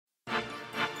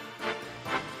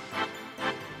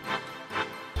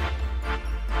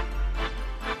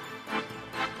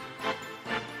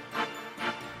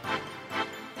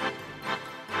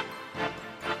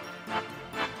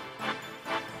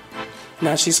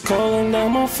Now she's calling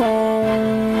down my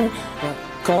phone,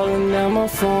 calling down my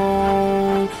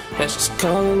phone. Yeah, she's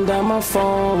calling down my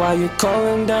phone. Why you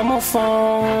calling down my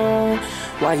phone?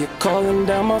 Why you calling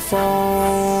down my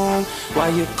phone? Why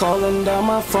you calling down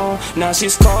my phone? Now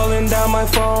she's calling down my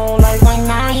phone like, when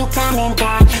are you coming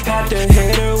back? Had to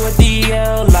hit her with the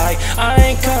L like, I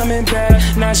ain't coming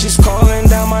back. Now she's calling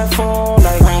down my phone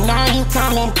like, when are you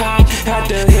coming back? Had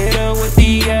to hit her with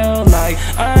the L like,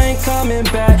 I ain't coming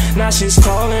back. Now she's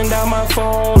calling down my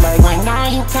phone like, when are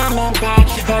you coming back?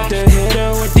 Had to hit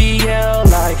her with the L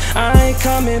like, I ain't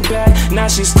coming back. Now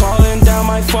she's calling down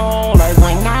my phone like,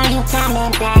 when are you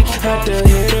coming back? Had to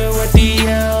hit her with the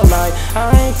L like,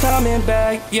 I ain't coming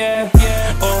back, yeah.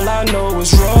 All I know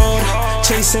is road,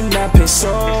 chasing that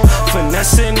peso,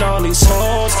 finessing all these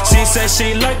hoes. She said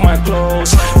she like my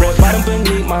clothes, red bottom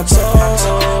beneath my toes.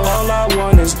 All I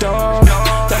want is dough,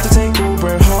 got to take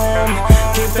Uber home,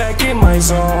 get back in my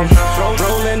zone,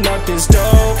 rolling up this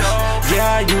dope.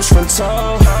 Yeah, I use front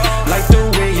toe, like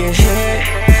the way you hit.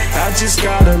 I just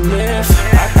gotta live,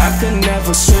 I could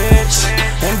never switch,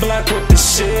 and black with the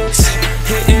shits,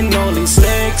 hitting all these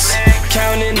licks,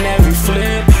 counting every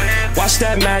flip. Watch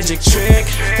that magic trick,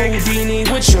 Houdini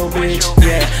with your bitch.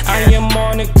 Yeah, I am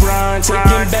on the grind,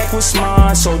 taking back what's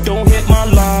mine. So don't hit my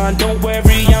line, don't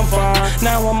worry, I'm fine.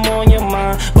 Now I'm on your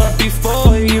mind, but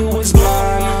before you was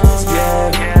blind.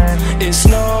 Yeah, it's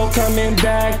no coming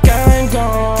back, I'm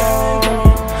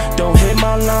gone. Don't hit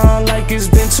my line like it's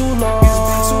been too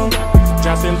long.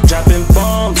 Dropping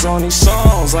bombs on these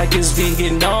songs like it's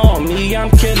vegan on me, I'm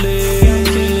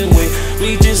killing.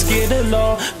 We just get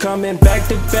along, coming back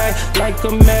to back like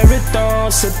a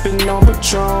marathon, sipping on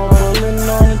Patron, pulling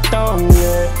on the thong,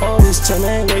 yeah. Always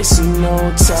turning, wasting no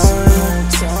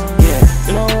time, yeah.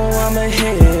 You know I'ma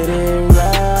hit it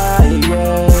right,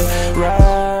 yeah,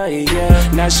 right,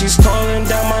 yeah. Now she's calling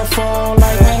down my phone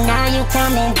like, when are you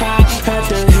coming back? Had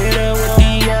to hit her with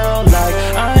the L like,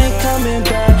 I ain't coming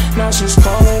back. Now she's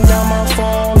calling down my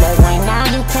phone like, when are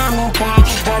you coming back?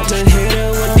 Had to hit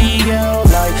her with the L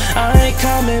like, I ain't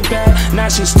coming back. Now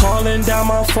she's calling down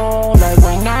my phone like,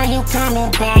 when are you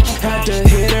coming back? Had to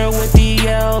hit her with the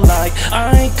L like,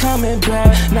 I ain't coming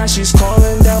back. Now she's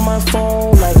calling down my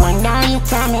phone like, when are you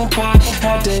coming back?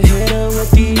 Had to hit her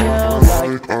with the L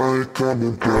like, I ain't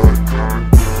coming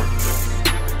back.